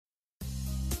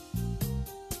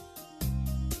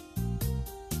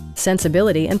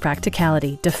Sensibility and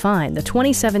practicality define the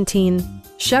 2017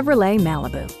 Chevrolet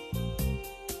Malibu.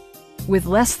 With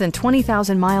less than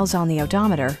 20,000 miles on the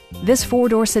odometer, this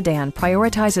four-door sedan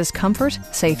prioritizes comfort,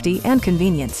 safety, and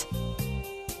convenience.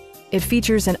 It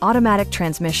features an automatic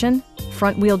transmission,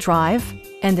 front-wheel drive,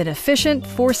 and an efficient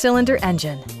four-cylinder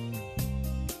engine.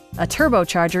 A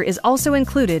turbocharger is also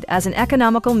included as an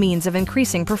economical means of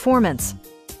increasing performance.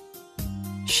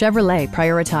 Chevrolet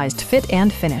prioritized fit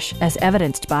and finish as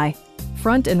evidenced by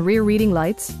front and rear reading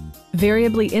lights,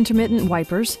 variably intermittent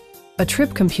wipers, a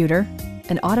trip computer,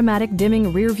 an automatic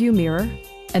dimming rear-view mirror,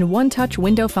 and one-touch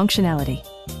window functionality.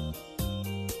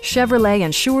 Chevrolet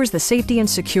ensures the safety and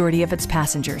security of its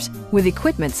passengers with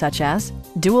equipment such as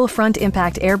dual front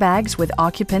impact airbags with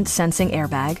occupant sensing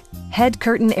airbag, head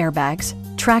curtain airbags,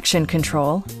 traction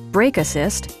control, brake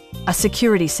assist, a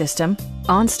security system,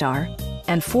 OnStar,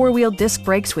 and four-wheel disc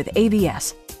brakes with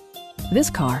ABS. This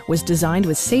car was designed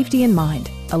with safety in mind,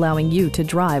 allowing you to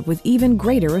drive with even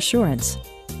greater assurance.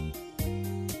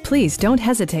 Please don't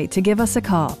hesitate to give us a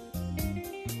call.